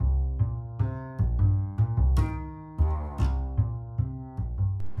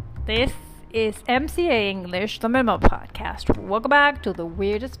This is MCA English, the Minimal Podcast. Welcome back to the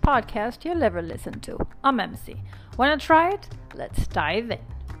weirdest podcast you'll ever listen to. I'm MC. Wanna try it? Let's dive in.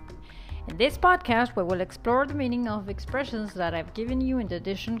 In this podcast, we will explore the meaning of expressions that I've given you in the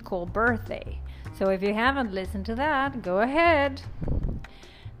edition called Birthday. So if you haven't listened to that, go ahead.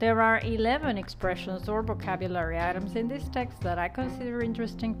 There are 11 expressions or vocabulary items in this text that I consider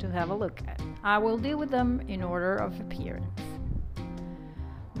interesting to have a look at. I will deal with them in order of appearance.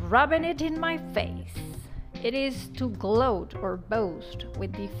 Rubbing it in my face. It is to gloat or boast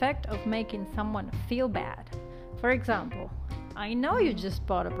with the effect of making someone feel bad. For example, I know you just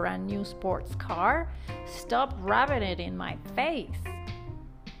bought a brand new sports car. Stop rubbing it in my face.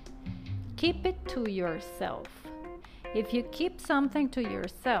 Keep it to yourself. If you keep something to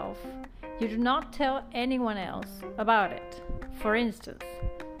yourself, you do not tell anyone else about it. For instance,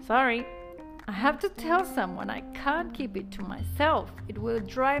 sorry, I have to tell someone. I can't keep it to myself. It will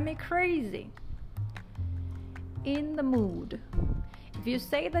drive me crazy. In the mood. If you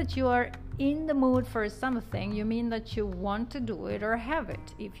say that you are in the mood for something, you mean that you want to do it or have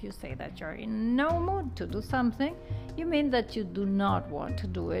it. If you say that you're in no mood to do something, you mean that you do not want to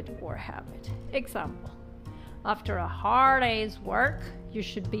do it or have it. Example. After a hard day's work, you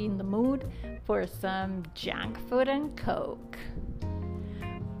should be in the mood for some junk food and Coke.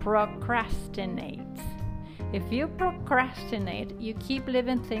 Procrastinate. If you procrastinate, you keep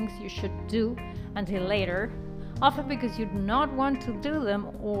leaving things you should do until later, often because you do not want to do them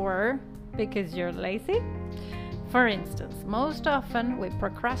or because you're lazy. For instance, most often we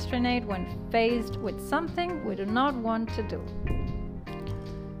procrastinate when faced with something we do not want to do.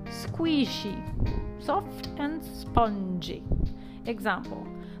 Squishy. Soft and spongy. Example,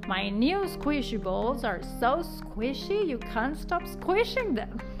 my new squishy balls are so squishy you can't stop squishing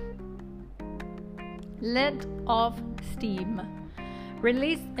them. Let off steam.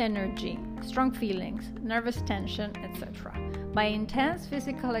 Release energy, strong feelings, nervous tension, etc. by intense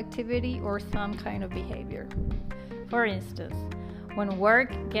physical activity or some kind of behavior. For instance, when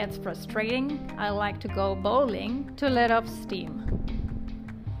work gets frustrating, I like to go bowling to let off steam.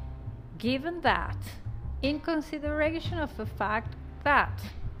 Given that, in consideration of the fact that,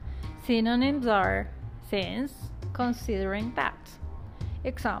 synonyms are since, considering that.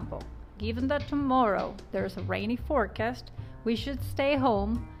 Example, given that tomorrow there's a rainy forecast, we should stay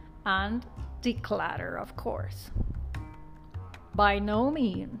home and declutter, of course. By no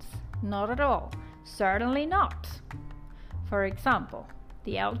means, not at all, certainly not. For example,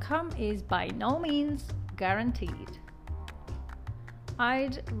 the outcome is by no means guaranteed.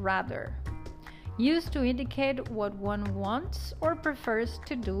 I'd rather. Used to indicate what one wants or prefers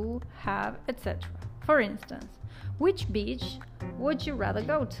to do, have, etc. For instance, which beach would you rather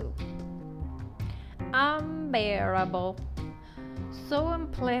go to? Unbearable. So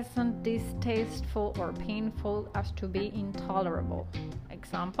unpleasant, distasteful, or painful as to be intolerable.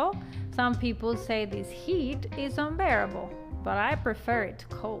 Example, some people say this heat is unbearable, but I prefer it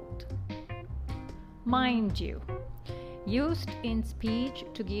cold. Mind you. Used in speech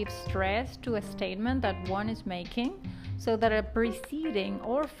to give stress to a statement that one is making so that a preceding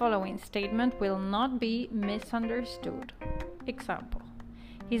or following statement will not be misunderstood. Example,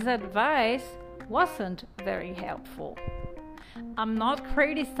 his advice wasn't very helpful. I'm not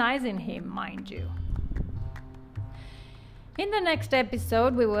criticizing him, mind you. In the next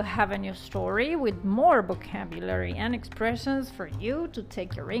episode, we will have a new story with more vocabulary and expressions for you to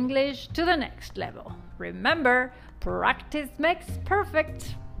take your English to the next level. Remember, practice makes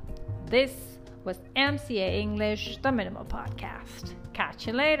perfect. This was MCA English, the Minimal Podcast. Catch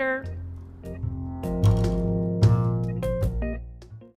you later.